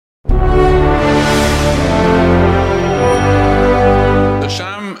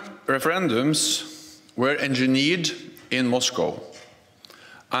referendums were engineered in Moscow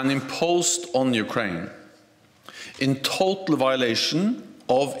and imposed on Ukraine in total violation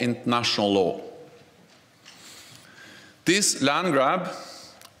of international law. This land grab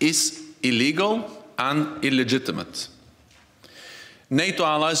is illegal and illegitimate. NATO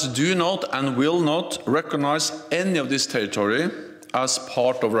allies do not and will not recognize any of this territory as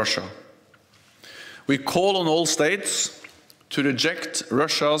part of Russia. We call on all states to reject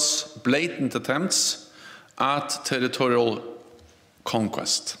Russia's blatant attempts at territorial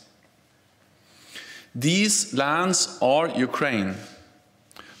conquest. These lands are Ukraine.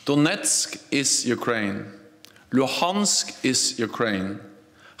 Donetsk is Ukraine. Luhansk is Ukraine.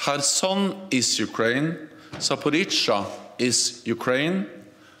 Kherson is Ukraine. Zaporizhzhia is Ukraine,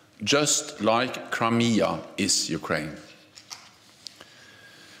 just like Crimea is Ukraine.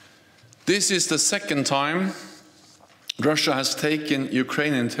 This is the second time Russia has taken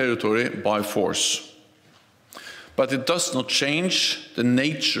Ukrainian territory by force. But it does not change the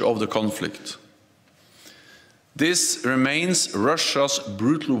nature of the conflict. This remains Russia's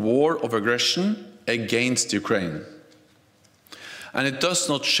brutal war of aggression against Ukraine. And it does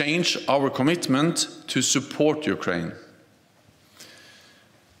not change our commitment to support Ukraine.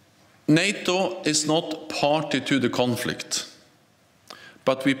 NATO is not party to the conflict,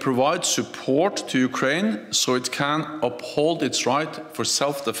 but we provide support to Ukraine so it can uphold its right for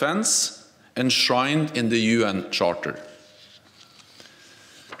self-defense enshrined in the UN Charter.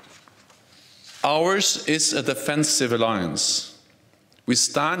 Ours is a defensive alliance. We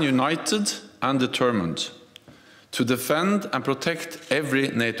stand united and determined to defend and protect every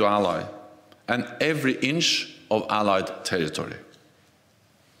NATO ally and every inch of allied territory.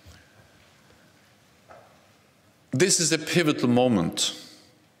 This is a pivotal moment.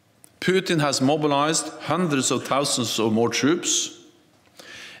 Putin has mobilized hundreds of thousands of more troops,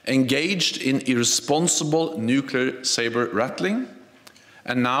 engaged in irresponsible nuclear saber rattling,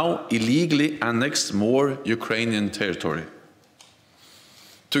 and now illegally annexed more Ukrainian territory.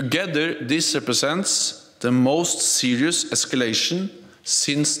 Together, this represents the most serious escalation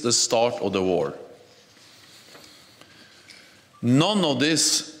since the start of the war. None of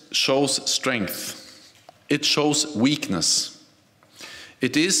this shows strength. It shows weakness.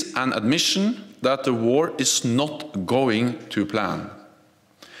 It is an admission that the war is not going to plan,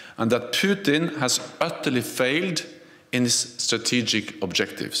 and that Putin has utterly failed in his strategic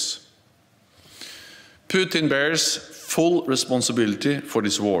objectives. Putin bears full responsibility for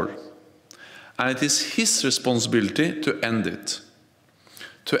this war, and it is his responsibility to end it,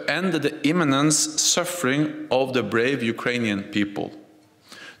 to end the imminent suffering of the brave Ukrainian people,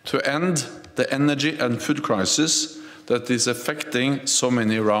 to end the energy and food crisis that is affecting so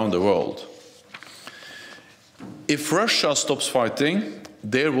many around the world. If Russia stops fighting,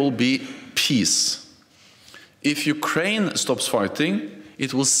 there will be peace. If Ukraine stops fighting,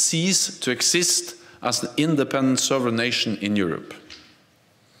 it will cease to exist as an independent sovereign nation in Europe.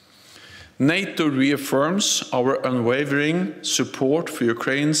 NATO reaffirms our unwavering support for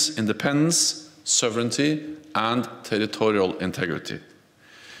Ukraine's independence, sovereignty, and territorial integrity.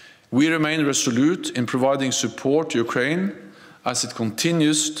 We remain resolute in providing support to Ukraine as it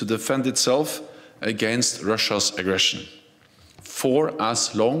continues to defend itself against Russia's aggression, for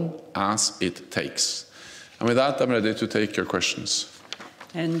as long as it takes. And with that, I'm ready to take your questions.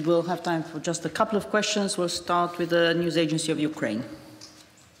 And we'll have time for just a couple of questions. We'll start with the News Agency of Ukraine.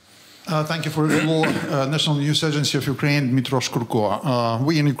 Thank you for the floor. National News Agency of Ukraine, Dmytro Shkurko.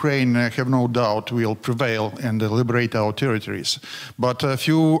 We in Ukraine have no doubt will prevail and liberate our territories. But a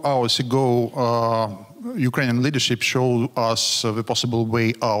few hours ago, Ukrainian leadership showed us the possible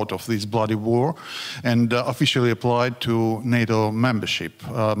way out of this bloody war and officially applied to NATO membership.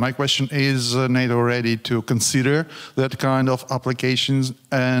 My question is, NATO ready to consider that kind of applications?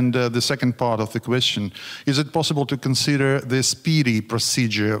 And the second part of the question, is it possible to consider the speedy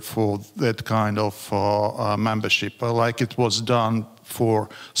procedure for that kind of membership, like it was done for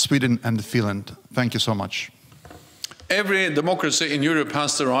Sweden and Finland? Thank you so much. Every democracy in Europe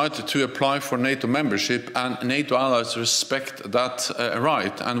has the right to apply for NATO membership, and NATO allies respect that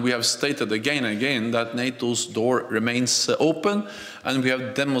right. And we have stated again and again that NATO's door remains open, and we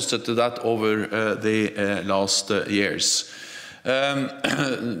have demonstrated that over the last years.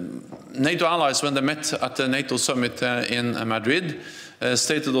 NATO allies, when they met at the NATO summit in Madrid,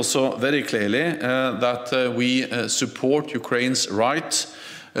 stated also very clearly that we support Ukraine's right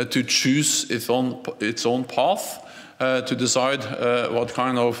to choose its own path, to decide what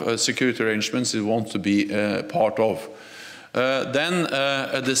kind of security arrangements it wants to be part of. Then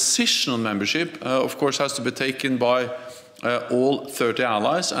a decision on membership, of course, has to be taken by all 30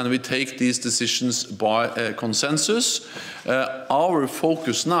 allies, and we take these decisions by consensus. Our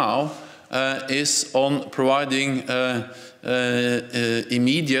focus now is on providing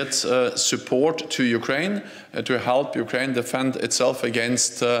immediate support to Ukraine to help Ukraine defend itself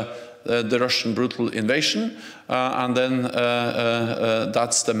against the Russian brutal invasion, and then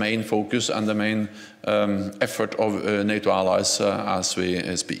that's the main focus and the main effort of NATO allies as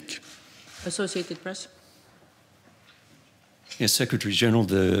we speak. Associated Press. Yes, Secretary General,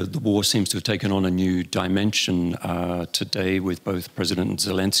 the war seems to have taken on a new dimension today, with both President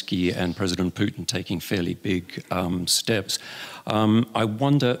Zelensky and President Putin taking fairly big steps. I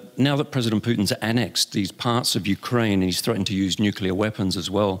wonder, now that President Putin's annexed these parts of Ukraine and he's threatened to use nuclear weapons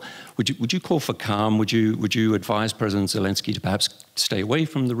as well, would you call for calm? Would you advise President Zelensky to perhaps stay away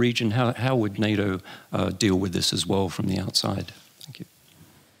from the region? How would NATO deal with this as well from the outside? Thank you.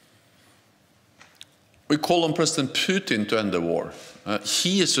 We call on President Putin to end the war.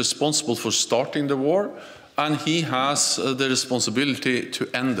 He is responsible for starting the war, and he has the responsibility to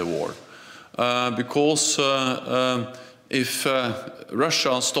end the war. Because if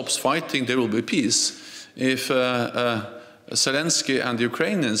Russia stops fighting, there will be peace. If Zelensky and the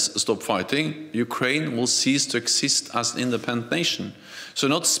Ukrainians stop fighting, Ukraine will cease to exist as an independent nation. So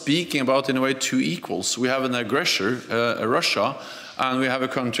not speaking about, in a way, two equals. We have an aggressor, Russia, and we have a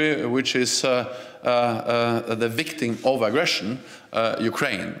country which is the victim of aggression,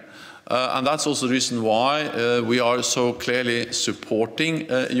 Ukraine. And that's also the reason why we are so clearly supporting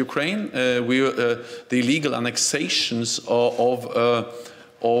Ukraine. The illegal annexations of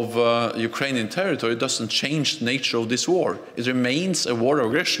Ukrainian territory doesn't change the nature of this war. It remains a war of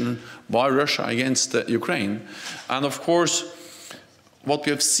aggression by Russia against Ukraine. And of course, what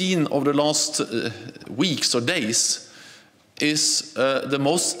we have seen over the last weeks or days is the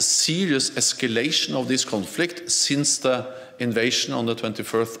most serious escalation of this conflict since the invasion on the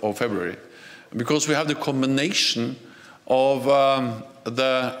 21st of February. Because we have the combination of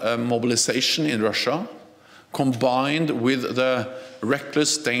the mobilization in Russia combined with the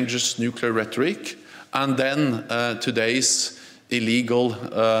reckless, dangerous nuclear rhetoric, and then today's illegal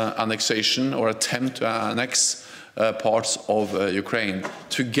annexation or attempt to annex parts of Ukraine.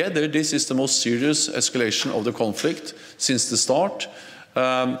 Together, this is the most serious escalation of the conflict since the start.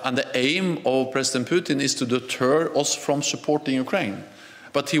 And the aim of President Putin is to deter us from supporting Ukraine.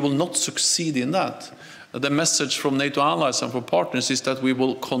 But he will not succeed in that. The message from NATO allies and from partners is that we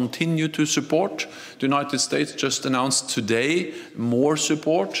will continue to support. The United States just announced today more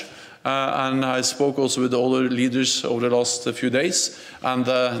support. And I spoke also with all the leaders over the last few days, and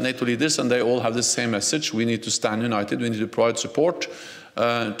NATO leaders, and they all have the same message. We need to stand united. We need to provide support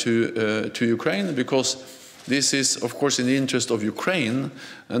to Ukraine, because this is, of course, in the interest of Ukraine,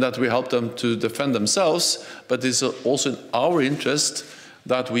 and that we help them to defend themselves, but it's also in our interest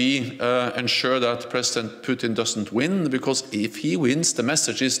that we ensure that President Putin doesn't win, because if he wins, the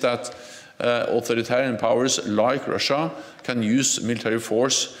message is that authoritarian powers like Russia can use military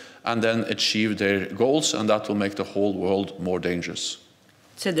force and then achieve their goals, and that will make the whole world more dangerous.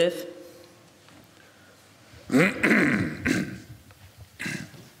 ZDF.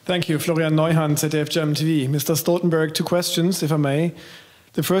 Thank you. Florian Neuhan, ZDF German TV. Mr. Stoltenberg, two questions, if I may.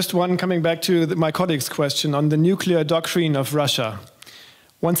 The first one coming back to my colleague's question on the nuclear doctrine of Russia.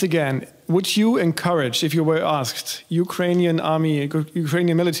 Once again, would you encourage, if you were asked, Ukrainian army,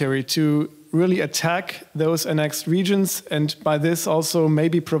 Ukrainian military to really attack those annexed regions, and by this also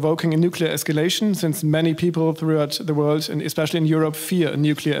maybe provoking a nuclear escalation, since many people throughout the world, and especially in Europe, fear a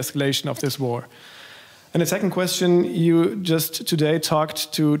nuclear escalation of this war? And the second question, you just today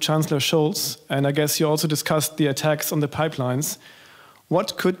talked to Chancellor Scholz, and I guess you also discussed the attacks on the pipelines.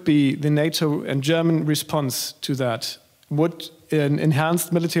 What could be the NATO and German response to that? Would an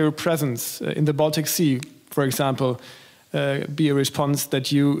enhanced military presence in the Baltic Sea, for example, be a response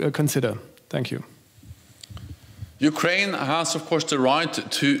that you consider? Thank you. Ukraine has, of course, the right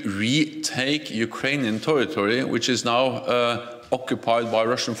to retake Ukrainian territory, which is now occupied by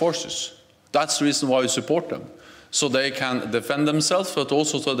Russian forces. That's the reason why we support them. So they can defend themselves, but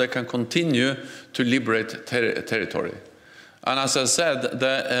also so they can continue to liberate territory. And as I said,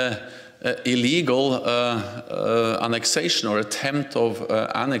 the illegal annexation or attempt of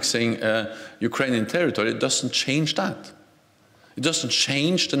annexing Ukrainian territory doesn't change that. It doesn't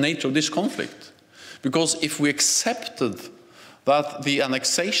change the nature of this conflict. Because if we accepted that the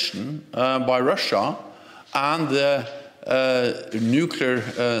annexation by Russia and the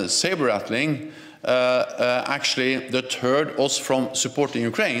nuclear saber-rattling actually deterred us from supporting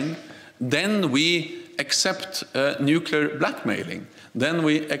Ukraine, then we accept nuclear blackmailing. Then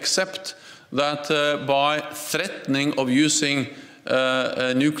we accept that by threatening of using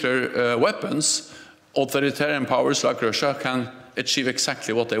nuclear weapons, authoritarian powers like Russia can achieve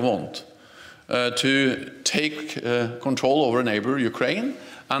exactly what they want. To take control over a neighbor, Ukraine,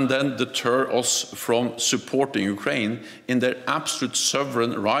 and then deter us from supporting Ukraine in their absolute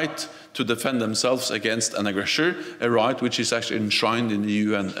sovereign right to defend themselves against an aggressor, a right which is actually enshrined in the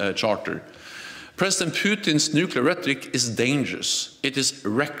UN Charter. President Putin's nuclear rhetoric is dangerous. It is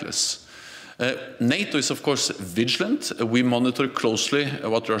reckless. NATO is, of course, vigilant. We monitor closely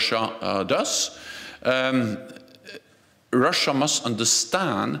what Russia does. Russia must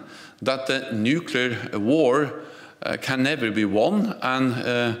understand that the nuclear war can never be won and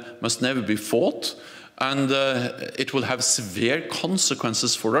must never be fought. And it will have severe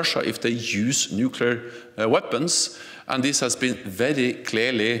consequences for Russia if they use nuclear weapons. And this has been very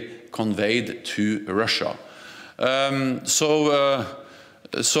clearly conveyed to Russia. So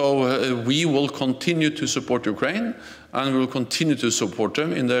we will continue to support Ukraine, and we will continue to support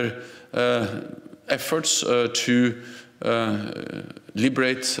them in their efforts to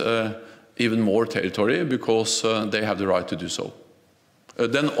liberate even more territory, because they have the right to do so.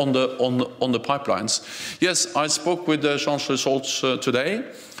 Then on the pipelines, yes, I spoke with Chancellor Scholz today.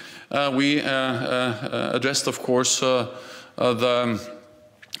 We addressed, of course, the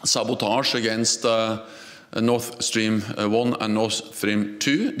sabotage against Nord Stream 1 and Nord Stream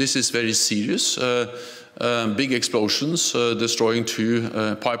 2. This is very serious. Big explosions destroying 2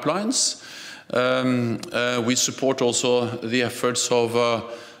 pipelines. We support also the efforts of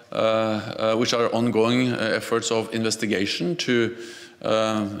which are ongoing efforts of investigation to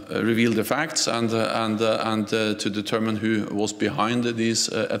reveal the facts and to determine who was behind these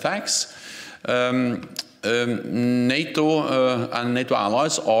attacks. NATO and NATO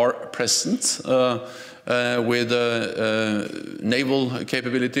allies are present with naval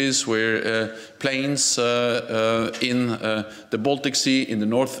capabilities, where planes in the Baltic Sea, in the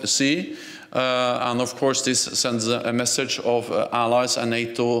North Sea. And of course, this sends a message of allies and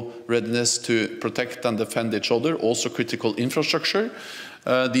NATO readiness to protect and defend each other, also critical infrastructure.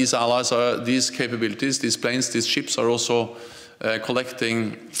 These allies these capabilities, these planes, these ships are also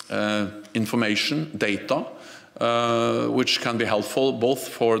collecting information, data, which can be helpful both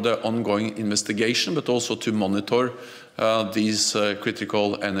for the ongoing investigation, but also to monitor these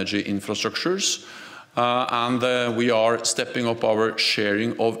critical energy infrastructures. And we are stepping up our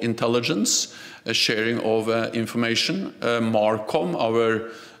sharing of intelligence, sharing of information. MARCOM,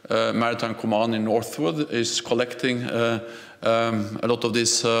 our maritime command in Northwood, is collecting a lot of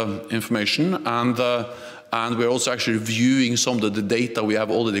this information, and we're also actually reviewing some of the data we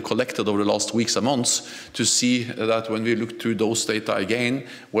have already collected over the last weeks and months, to see that when we look through those data again,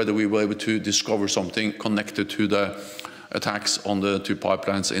 whether we were able to discover something connected to the attacks on the 2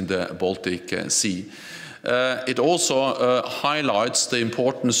 pipelines in the Baltic Sea. It also highlights the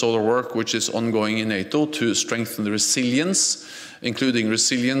importance of the work which is ongoing in NATO to strengthen the resilience, including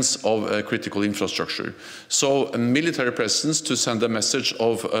resilience of critical infrastructure. So a military presence to send a message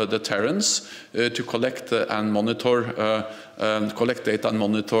of deterrence, to collect and monitor, collect data and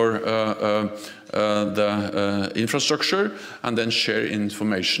monitor the infrastructure, and then share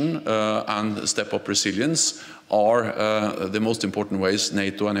information and step up resilience, are the most important ways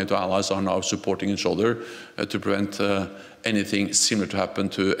NATO and NATO allies are now supporting each other to prevent anything similar to happen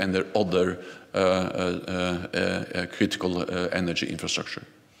to any other critical energy infrastructure.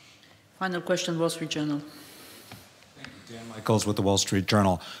 Final question, Wall Street Journal. Dan Michaels with the Wall Street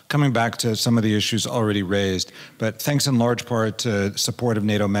Journal. Coming back to some of the issues already raised, but thanks in large part to support of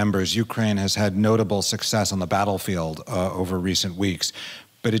NATO members, Ukraine has had notable success on the battlefield over recent weeks.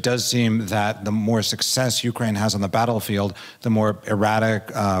 But it does seem that the more success Ukraine has on the battlefield, the more erratic,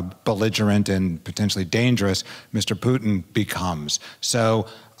 belligerent, and potentially dangerous Mr. Putin becomes. So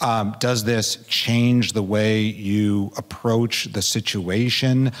does this change the way you approach the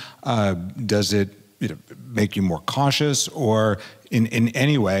situation? Does it make you more cautious, or in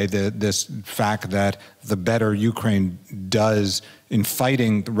any way this fact that the better Ukraine does in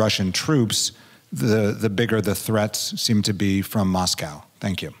fighting the Russian troops, the bigger the threats seem to be from Moscow?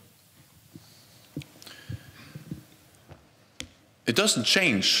 Thank you. It doesn't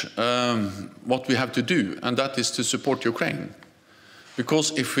change what we have to do, and that is to support Ukraine.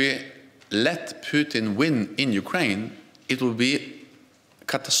 Because if we let Putin win in Ukraine, it will be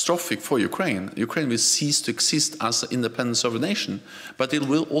catastrophic for Ukraine. Ukraine will cease to exist as an independent sovereign nation, but it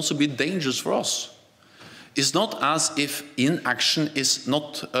will also be dangerous for us. It's not as if inaction is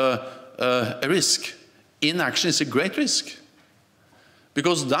not a risk. Inaction is a great risk,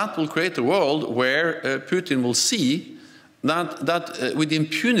 because that will create a world where Putin will see that with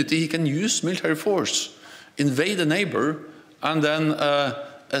impunity he can use military force, invade a neighbor, and then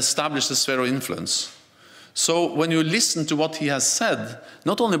establish a sphere of influence. So when you listen to what he has said,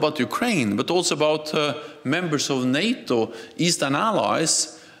 not only about Ukraine, but also about members of NATO, Eastern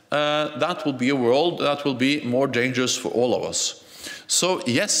allies, that will be a world that will be more dangerous for all of us. So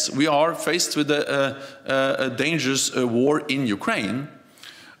yes, we are faced with a dangerous war in Ukraine,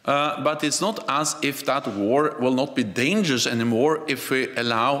 but it's not as if that war will not be dangerous anymore if we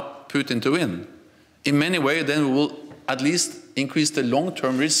allow Putin to win. In many ways, then we will at least increase the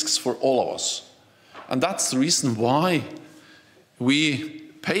long-term risks for all of us. And that's the reason why we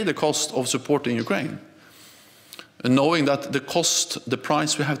pay the cost of supporting Ukraine, knowing that the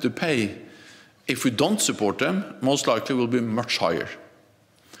price we have to pay if we don't support them, most likely will be much higher.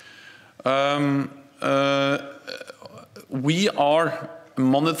 We are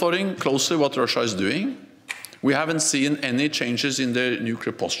monitoring closely what Russia is doing. We haven't seen any changes in their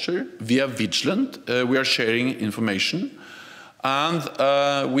nuclear posture. We are vigilant. We are sharing information.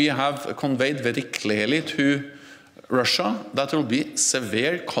 And we have conveyed very clearly to Russia that there will be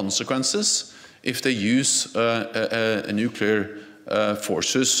severe consequences if they use nuclear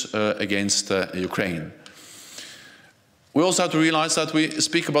forces against Ukraine. We also have to realize that we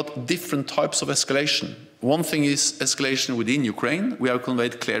speak about different types of escalation. One thing is escalation within Ukraine. We have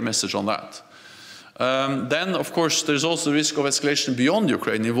conveyed a clear message on that. Then, of course, there's also the risk of escalation beyond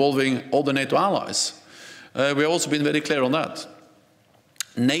Ukraine involving other NATO allies. We have also been very clear on that.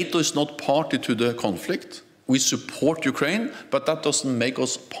 NATO is not party to the conflict. We support Ukraine, but that doesn't make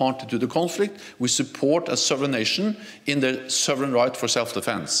us party to the conflict. We support a sovereign nation in their sovereign right for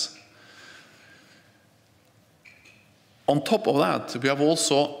self-defense. On top of that, we have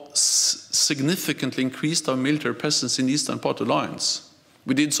also significantly increased our military presence in the eastern part of the alliance.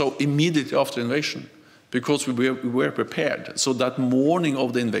 We did so immediately after the invasion because we were prepared. So that morning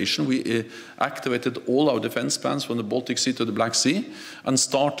of the invasion, we activated all our defense plans from the Baltic Sea to the Black Sea and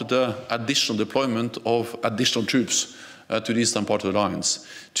started the additional deployment of additional troops to the eastern part of the alliance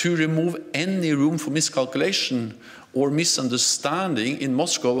to remove any room for miscalculation or misunderstanding in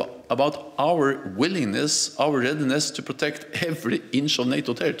Moscow about our willingness, our readiness to protect every inch of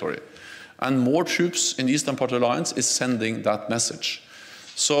NATO territory. And more troops in the eastern part of the alliance is sending that message.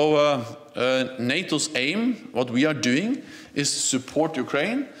 So NATO's aim, what we are doing, is to support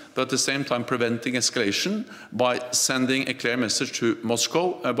Ukraine, but at the same time preventing escalation by sending a clear message to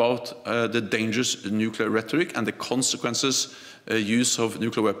Moscow about the dangerous nuclear rhetoric and the consequences use of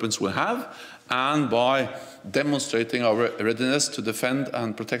nuclear weapons will have, and by demonstrating our readiness to defend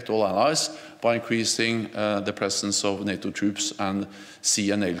and protect all allies by increasing the presence of NATO troops and sea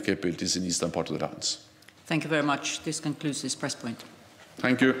and naval capabilities in the eastern part of the alliance. Thank you very much. This concludes this press point.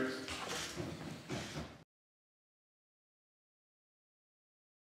 Thank you.